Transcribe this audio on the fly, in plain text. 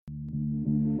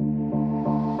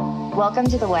Welcome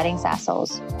to the Wedding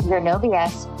Sassholes, your no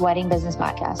BS wedding business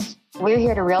podcast. We're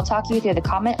here to real talk you through the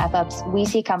common F-ups we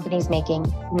see companies making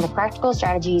and the practical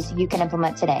strategies you can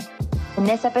implement today. In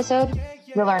this episode,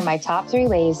 you'll learn my top 3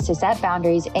 ways to set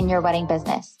boundaries in your wedding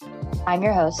business. I'm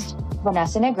your host,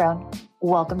 Vanessa Negron.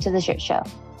 Welcome to the shit show.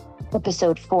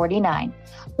 Episode 49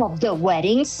 of the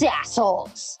Wedding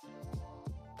Sassholes.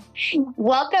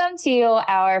 Welcome to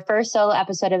our first solo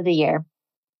episode of the year.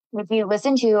 If you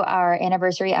listened to our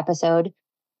anniversary episode,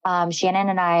 Shannon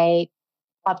and I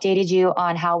updated you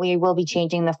on how we will be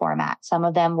changing the format. Some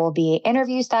of them will be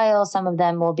interview style, some of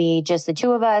them will be just the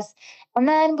two of us, and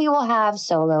then we will have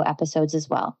solo episodes as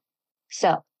well.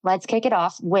 So let's kick it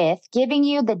off with giving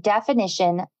you the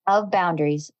definition of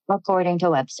boundaries according to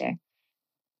Webster.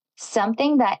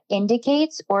 Something that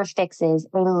indicates or fixes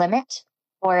a limit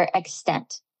or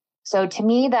extent. So to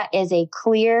me, that is a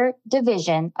clear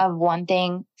division of one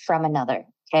thing from another.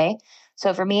 Okay.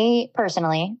 So for me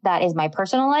personally, that is my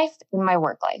personal life and my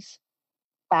work life.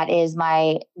 That is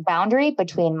my boundary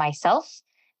between myself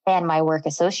and my work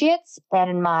associates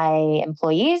and my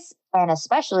employees, and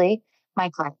especially my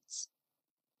clients.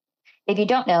 If you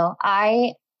don't know,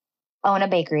 I own a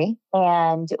bakery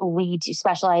and we do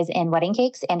specialize in wedding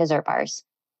cakes and dessert bars.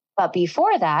 But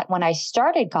before that, when I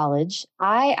started college,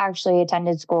 I actually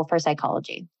attended school for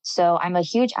psychology. So I'm a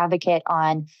huge advocate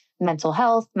on mental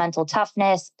health, mental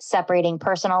toughness, separating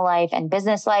personal life and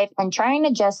business life, and trying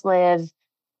to just live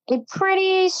a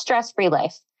pretty stress-free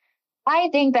life. I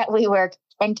think that we work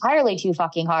entirely too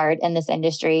fucking hard in this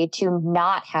industry to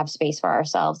not have space for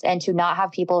ourselves and to not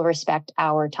have people respect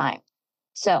our time.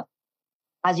 So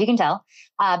as you can tell,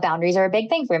 boundaries are a big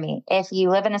thing for me. If you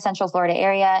live in the Central Florida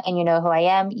area and you know who I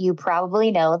am, you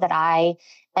probably know that I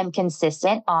am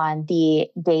consistent on the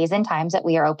days and times that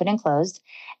we are open and closed.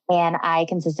 And I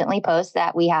consistently post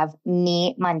that we have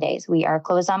me Mondays. We are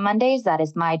closed on Mondays. That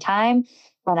is my time.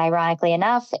 And ironically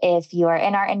enough, if you are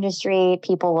in our industry,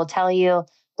 people will tell you,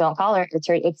 don't call her.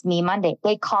 It's me Monday.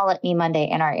 They call it me Monday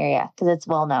in our area because it's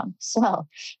well known. So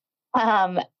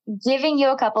giving you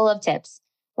a couple of tips.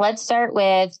 Let's start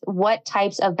with what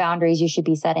types of boundaries you should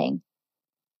be setting.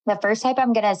 The first type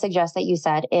I'm going to suggest that you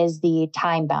set is the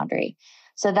time boundary.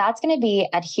 So that's going to be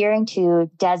adhering to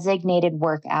designated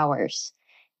work hours.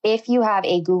 If you have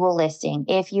a Google listing,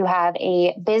 if you have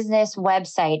a business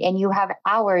website and you have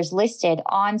hours listed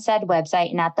on said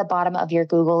website and at the bottom of your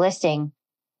Google listing,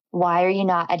 why are you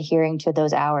not adhering to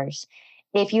those hours?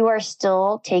 If you are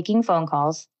still taking phone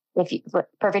calls,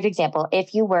 perfect example,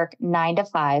 if you work 9 to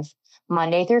 5,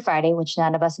 Monday through Friday, which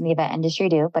none of us in the event industry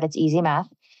do, but it's easy math.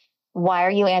 Why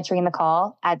are you answering the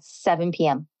call at 7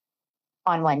 p.m.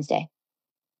 on Wednesday?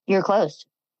 You're closed.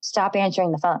 Stop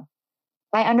answering the phone.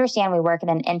 I understand we work in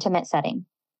an intimate setting.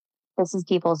 This is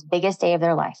people's biggest day of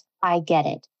their life. I get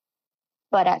it.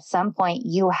 But at some point,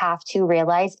 you have to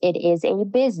realize it is a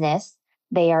business.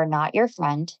 They are not your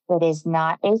friend. It is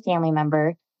not a family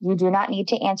member. You do not need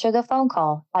to answer the phone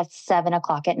call at 7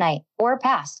 o'clock at night or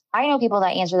past. I know people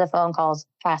that answer the phone calls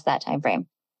past that time frame.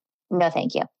 No,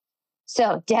 thank you.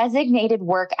 So designated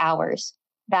work hours.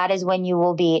 That is when you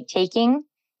will be taking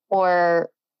or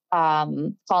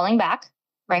calling back,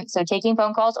 right? So taking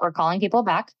phone calls or calling people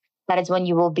back. That is when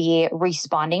you will be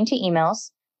responding to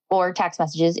emails or text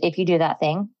messages if you do that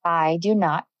thing. I do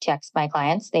not text my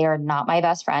clients. They are not my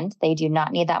best friend. They do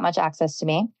not need that much access to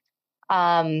me.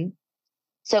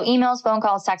 So emails, phone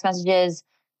calls, text messages,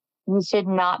 you should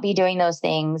not be doing those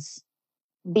things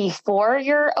before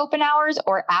your open hours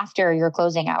or after your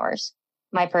closing hours.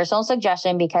 My personal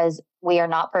suggestion, because we are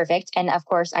not perfect, and of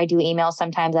course I do emails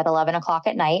sometimes at 11 o'clock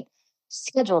at night,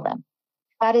 schedule them.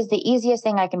 That is the easiest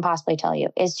thing I can possibly tell you,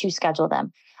 is to schedule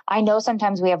them. I know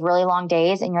sometimes we have really long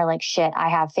days and you're like, shit, I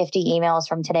have 50 emails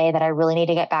from today that I really need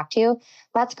to get back to.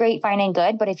 That's great, fine and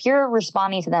good. But if you're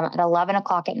responding to them at 11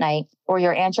 o'clock at night, or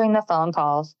you're answering the phone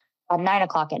calls at 9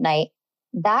 o'clock at night,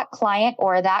 that client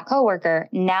or that coworker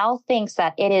now thinks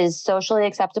that it is socially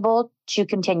acceptable to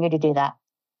continue to do that.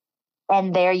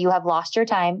 And there you have lost your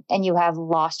time and you have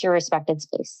lost your respected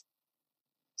space.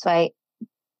 So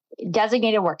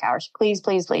designated work hours, please,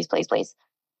 please, please, please, please.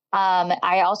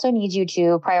 I also need you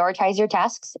to prioritize your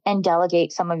tasks and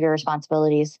delegate some of your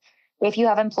responsibilities. If you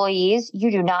have employees, you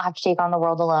do not have to take on the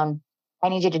world alone. I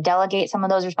need you to delegate some of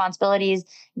those responsibilities,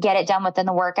 get it done within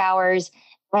the work hours.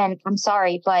 And I'm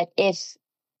sorry, but if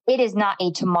it is not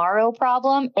a tomorrow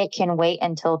problem, it can wait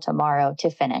until tomorrow to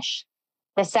finish.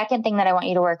 The second thing that I want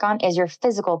you to work on is your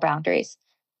physical boundaries.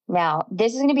 Now,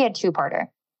 this is going to be a two-parter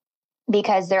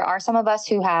because there are some of us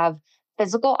who have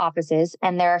physical offices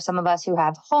and there are some of us who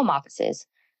have home offices.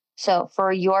 So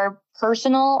for your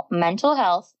personal mental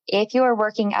health, if you are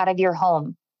working out of your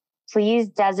home, please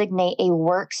designate a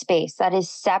workspace that is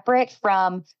separate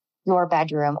from your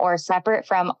bedroom or separate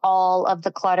from all of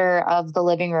the clutter of the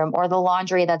living room or the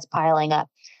laundry that's piling up.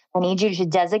 I need you to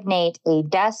designate a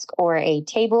desk or a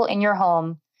table in your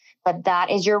home, but that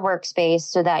is your workspace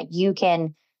so that you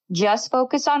can just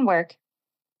focus on work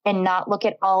and not look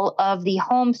at all of the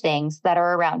home things that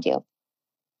are around you.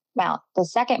 Now, the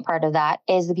second part of that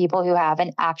is the people who have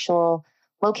an actual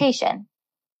location.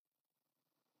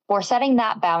 For setting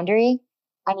that boundary,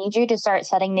 I need you to start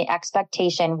setting the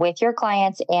expectation with your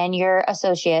clients and your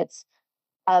associates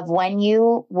of when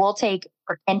you will take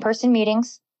in-person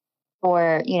meetings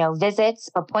or, visits,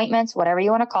 appointments, whatever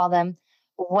you want to call them,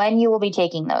 when you will be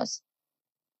taking those.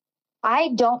 I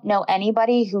don't know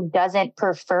anybody who doesn't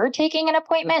prefer taking an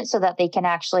appointment so that they can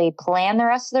actually plan the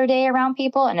rest of their day around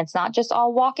people and it's not just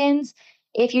all walk-ins.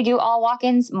 If you do all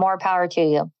walk-ins, more power to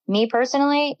you. Me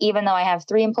personally, even though I have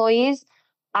 3 employees,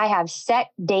 I have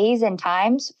set days and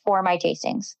times for my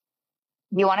tastings.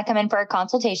 If you want to come in for a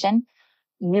consultation,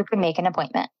 you can make an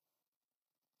appointment.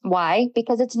 Why?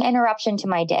 Because it's an interruption to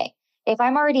my day. If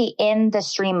I'm already in the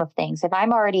stream of things, if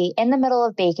I'm already in the middle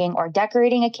of baking or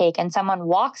decorating a cake and someone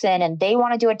walks in and they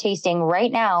want to do a tasting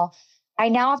right now, I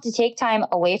now have to take time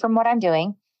away from what I'm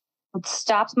doing. It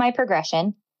stops my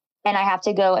progression and I have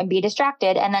to go and be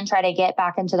distracted and then try to get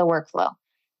back into the workflow.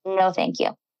 No, thank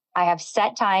you. I have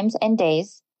set times and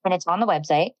days, and it's on the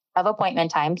website, of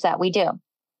appointment times that we do.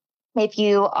 If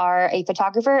you are a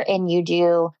photographer and you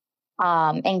do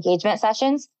engagement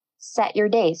sessions, set your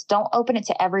days. Don't open it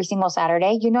to every single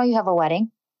Saturday. You know you have a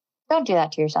wedding. Don't do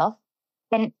that to yourself.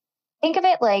 And think of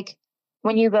it like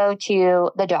when you go to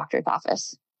the doctor's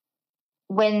office.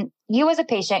 When you as a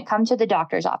patient come to the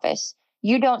doctor's office,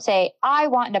 you don't say, I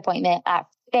want an appointment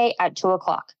today at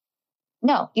 2:00.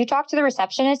 No, you talk to the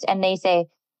receptionist and they say,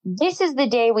 this is the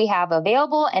day we have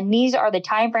available and these are the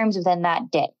timeframes within that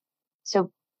day.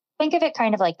 So think of it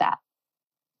kind of like that.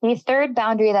 The third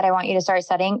boundary that I want you to start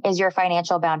setting is your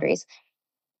financial boundaries.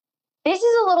 This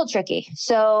is a little tricky.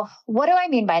 So what do I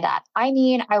mean by that? I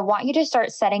mean, I want you to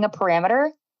start setting a parameter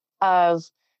of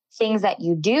things that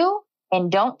you do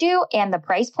and don't do and the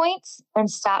price points and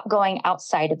stop going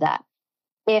outside of that.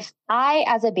 If I,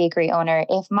 as a bakery owner,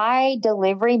 if my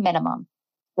delivery minimum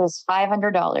is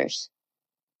 $500,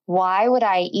 why would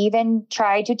I even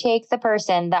try to take the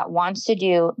person that wants to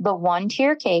do the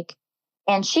 1-tier cake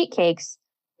and sheet cakes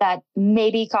that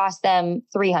maybe cost them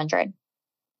 $300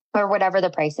 or whatever the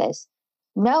price is?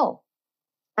 No,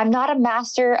 I'm not a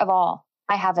master of all.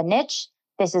 I have a niche.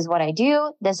 This is what I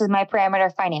do. This is my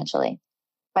parameter financially.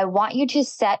 I want you to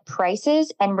set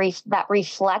prices and that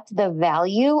reflect the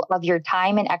value of your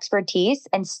time and expertise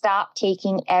and stop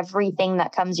taking everything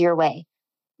that comes your way.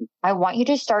 I want you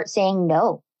to start saying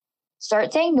no.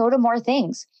 Start saying no to more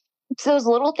things. It's those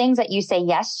little things that you say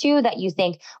yes to that you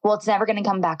think, well, it's never going to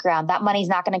come back around. That money's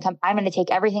not going to come. I'm going to take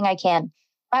everything I can.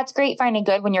 That's great, fine and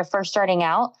good when you're first starting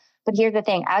out. But here's the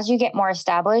thing. As you get more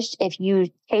established, if you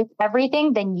take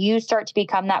everything, then you start to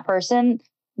become that person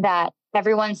that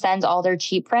everyone sends all their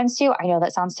cheap friends to. I know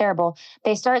that sounds terrible.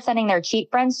 They start sending their cheap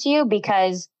friends to you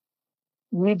because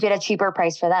you did a cheaper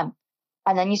price for them.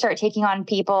 And then you start taking on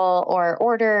people or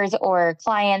orders or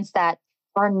clients that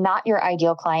are not your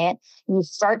ideal client. You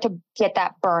start to get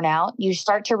that burnout. You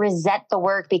start to resent the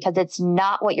work because it's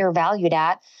not what you're valued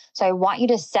at. So I want you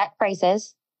to set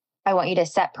prices. I want you to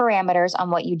set parameters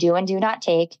on what you do and do not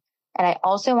take. And I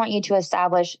also want you to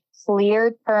establish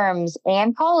clear terms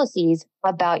and policies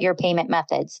about your payment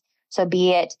methods. So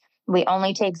be it, we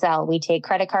only take Zelle, we take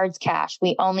credit cards, cash,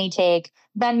 we only take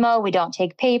Venmo, we don't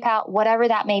take PayPal, whatever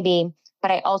that may be.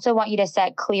 But I also want you to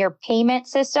set clear payment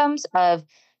systems of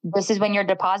this is when your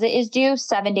deposit is due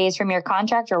 7 days from your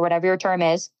contract or whatever your term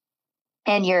is.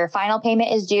 And your final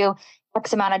payment is due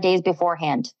X amount of days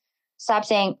beforehand. Stop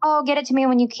saying, oh, get it to me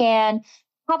when you can.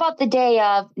 How about the day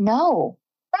of? No.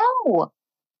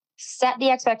 Set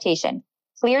the expectation.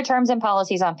 Clear terms and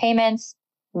policies on payments,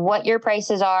 what your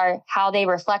prices are, how they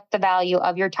reflect the value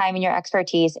of your time and your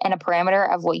expertise, and a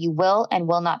parameter of what you will and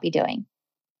will not be doing.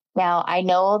 Now, I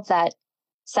know that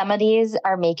some of these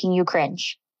are making you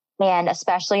cringe, and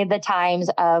especially the times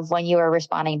of when you are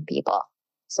responding to people.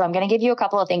 So I'm going to give you a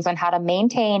couple of things on how to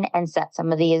maintain and set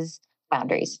some of these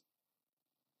boundaries.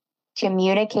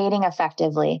 Communicating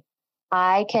effectively.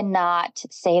 I cannot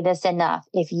say this enough.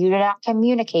 If you do not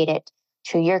communicate it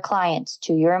to your clients,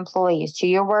 to your employees, to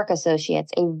your work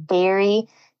associates, a very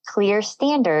clear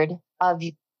standard of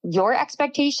your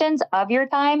expectations of your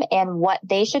time and what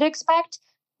they should expect,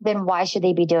 then why should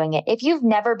they be doing it? If you've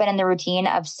never been in the routine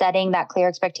of setting that clear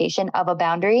expectation of a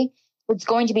boundary, it's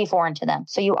going to be foreign to them.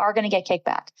 So you are going to get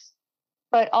kickback.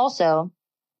 But also,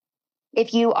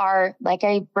 if you are, like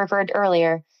I referred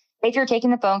earlier, if you're taking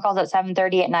the phone calls at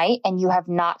 7:30 at night and you have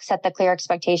not set the clear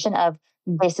expectation of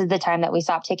this is the time that we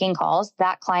stop taking calls,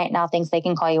 that client now thinks they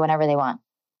can call you whenever they want.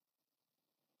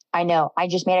 I know. I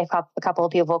just made a couple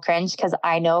of people cringe because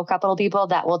I know a couple of people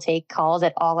that will take calls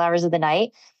at all hours of the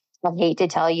night. I hate to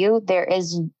tell you, there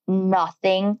is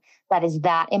nothing that is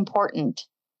that important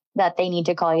that they need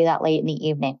to call you that late in the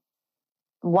evening.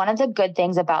 One of the good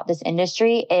things about this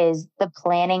industry is the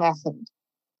planning ahead,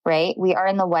 right? We are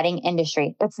in the wedding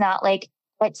industry. It's not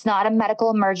a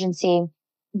medical emergency.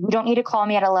 You don't need to call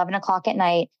me at 11 o'clock at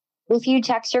night. If you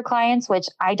text your clients, which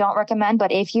I don't recommend,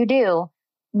 but if you do,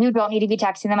 you don't need to be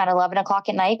texting them at 11 o'clock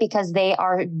at night because they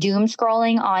are doom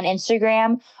scrolling on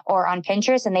Instagram or on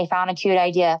Pinterest and they found a cute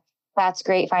idea. That's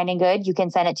great, fine and good. You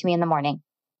can send it to me in the morning.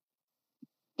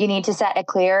 You need to set a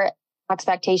clear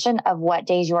expectation of what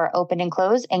days you are open and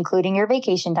closed, including your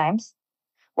vacation times,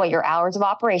 what your hours of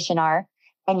operation are,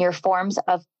 and your forms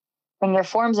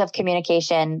of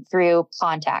communication through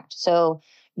contact. So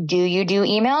do you do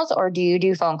emails or do you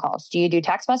do phone calls? Do you do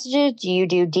text messages? Do you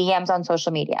do DMs on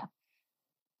social media?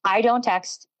 I don't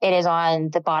text. It is on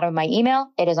the bottom of my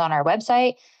email. It is on our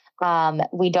website.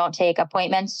 We don't take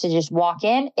appointments to just walk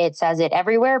in. It says it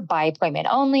everywhere, by appointment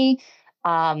only.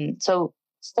 So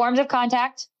forms of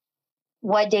contact,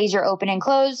 what days you're open and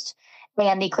closed,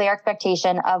 and the clear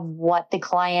expectation of what the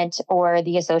client or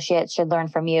the associate should learn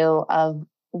from you of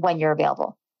when you're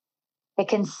available. The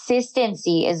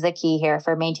consistency is the key here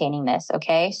for maintaining this.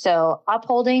 Okay. So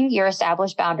upholding your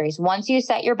established boundaries. Once you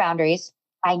set your boundaries,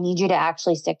 I need you to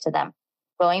actually stick to them.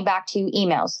 Going back to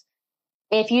emails.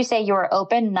 If you say you are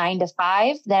open 9 to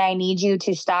 5, then I need you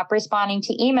to stop responding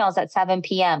to emails at 7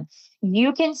 p.m.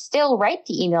 You can still write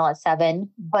the email at 7,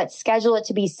 but schedule it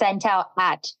to be sent out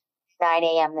at 9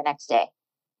 a.m. the next day.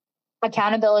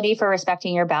 Accountability for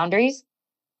respecting your boundaries.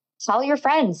 Tell your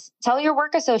friends, tell your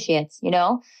work associates,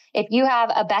 if you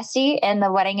have a bestie in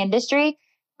the wedding industry,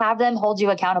 have them hold you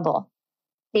accountable.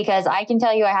 Because I can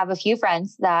tell you, I have a few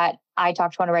friends that I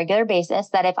talk to on a regular basis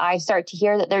that if I start to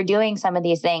hear that they're doing some of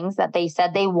these things that they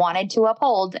said they wanted to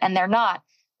uphold and they're not,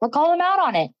 we'll call them out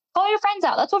on it. Call your friends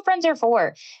out. That's what friends are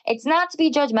for. It's not to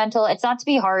be judgmental. It's not to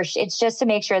be harsh. It's just to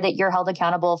make sure that you're held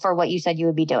accountable for what you said you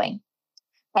would be doing.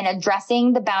 And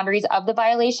addressing the boundaries of the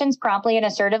violations promptly and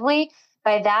assertively.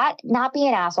 By that, not be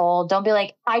an asshole. Don't be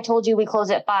like, I told you we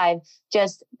close at 5.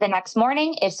 Just the next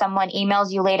morning, if someone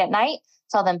emails you late at night,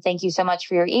 tell them, thank you so much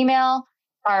for your email.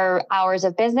 Our hours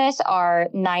of business are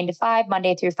 9 to 5,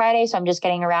 Monday through Friday. So I'm just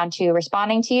getting around to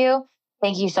responding to you.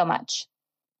 Thank you so much.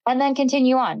 And then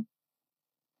continue on.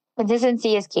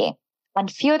 Consistency is key. And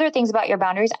a few other things about your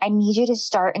boundaries. I need you to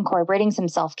start incorporating some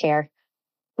self-care.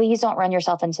 Please don't run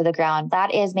yourself into the ground.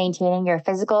 That is maintaining your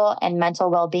physical and mental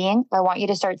well-being. I want you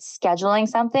to start scheduling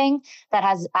something that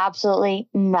has absolutely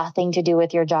nothing to do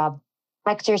with your job.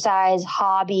 Exercise,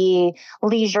 hobby,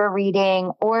 leisure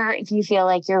reading, or if you feel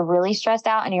like you're really stressed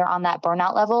out and you're on that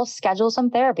burnout level, schedule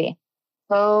some therapy.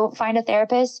 Go find a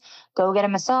therapist, go get a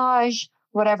massage,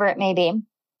 whatever it may be.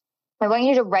 I want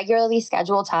you to regularly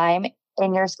schedule time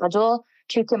in your schedule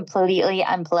to completely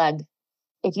unplug.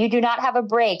 If you do not have a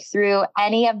break through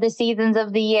any of the seasons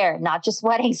of the year, not just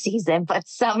wedding season, but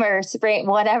summer, spring,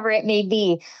 whatever it may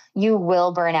be, you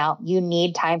will burn out. You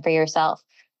need time for yourself.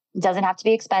 It doesn't have to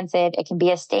be expensive. It can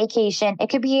be a staycation. It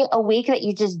could be a week that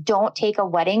you just don't take a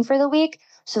wedding for the week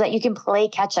so that you can play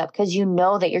catch up because you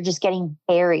know that you're just getting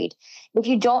buried. If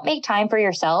you don't make time for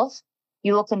yourself,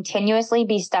 you will continuously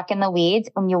be stuck in the weeds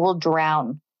and you will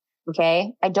drown.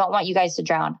 Okay. I don't want you guys to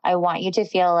drown. I want you to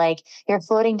feel like you're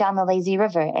floating down the lazy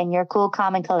river and you're cool,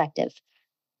 calm, and collective.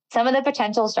 Some of the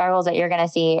potential struggles that you're going to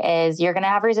see is you're going to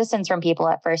have resistance from people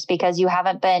at first because you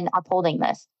haven't been upholding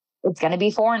this. It's going to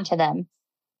be foreign to them.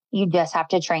 You just have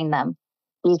to train them.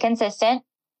 Be consistent.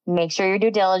 Make sure you're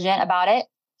due diligent about it.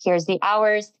 Here's the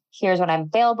hours. Here's when I'm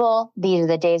available. These are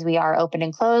the days we are open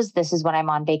and closed. This is when I'm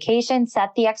on vacation.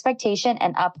 Set the expectation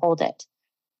and uphold it.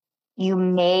 You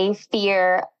may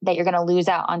fear that you're going to lose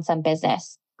out on some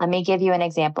business. Let me give you an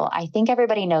example. I think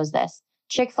everybody knows this.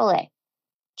 Chick-fil-A.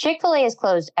 Chick-fil-A is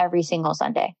closed every single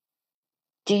Sunday.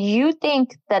 Do you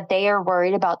think that they are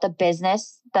worried about the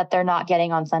business that they're not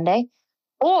getting on Sunday?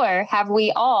 Or have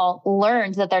we all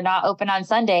learned that they're not open on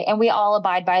Sunday and we all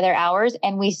abide by their hours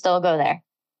and we still go there?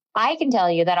 I can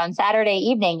tell you that on Saturday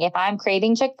evening, if I'm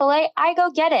craving Chick-fil-A, I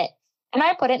go get it. And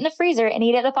I put it in the freezer and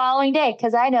eat it the following day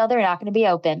because I know they're not going to be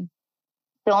open.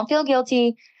 Don't feel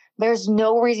guilty. There's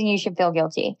no reason you should feel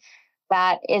guilty.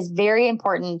 that is very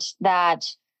important, that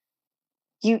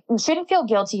you shouldn't feel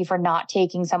guilty for not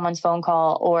taking someone's phone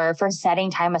call or for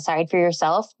setting time aside for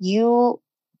yourself. The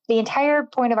entire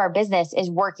point of our business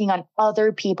is working on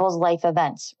other people's life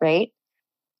events, right?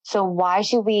 So why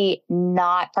should we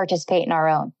not participate in our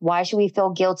own? Why should we feel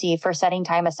guilty for setting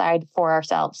time aside for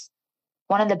ourselves?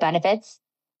 One of the benefits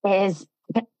is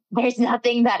there's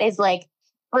nothing that is like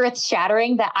earth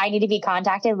shattering that I need to be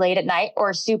contacted late at night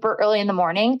or super early in the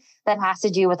morning that has to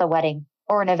do with a wedding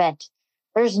or an event.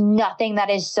 There's nothing that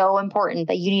is so important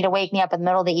that you need to wake me up in the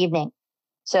middle of the evening.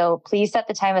 So please set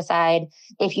the time aside.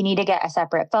 If you need to get a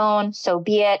separate phone, so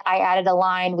be it. I added a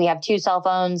line. We have 2 cell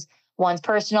phones. One's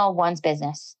personal, one's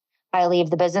business. I leave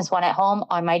the business one at home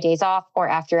on my days off or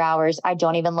after hours. I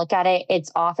don't even look at it.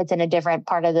 It's off. It's in a different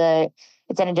part of the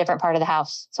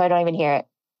house. So I don't even hear it.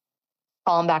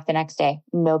 Call them back the next day.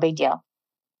 No big deal.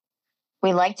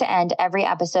 We like to end every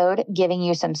episode giving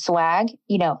you some swag,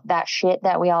 that shit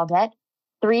that we all get.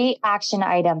 3 action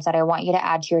items that I want you to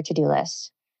add to your to-do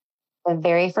list. The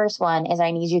very first one is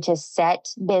I need you to set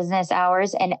business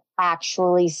hours and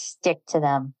actually stick to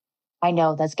them. I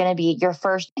know that's going to be your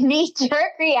first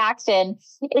knee-jerk reaction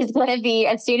is going to be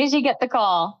as soon as you get the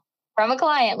call from a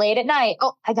client late at night.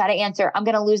 Oh, I got to answer. I'm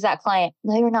going to lose that client.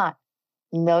 No, you're not.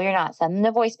 No, you're not. Send them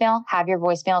the voicemail. Have your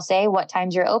voicemail say what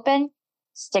times you're open.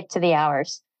 Stick to the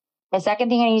hours. The second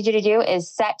thing I need you to do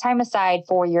is set time aside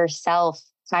for yourself.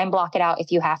 Time block it out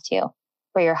if you have to.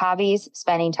 For your hobbies,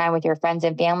 spending time with your friends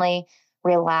and family,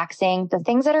 relaxing, the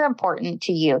things that are important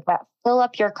to you, that fill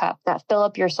up your cup, that fill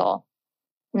up your soul.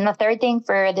 And the third thing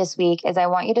for this week is I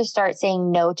want you to start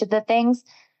saying no to the things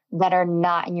that are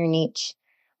not in your niche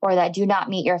or that do not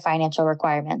meet your financial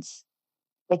requirements.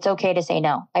 It's okay to say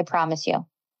no. I promise you.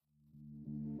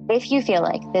 If you feel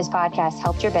like this podcast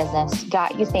helped your business,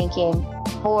 got you thinking,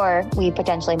 or we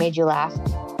potentially made you laugh,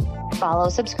 follow,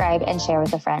 subscribe, and share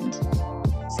with a friend.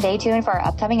 Stay tuned for our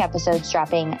upcoming episodes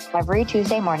dropping every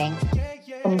Tuesday morning.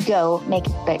 And go make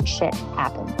big shit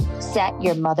happen. Set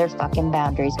your motherfucking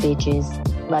boundaries, bitches.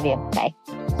 Love you. Bye.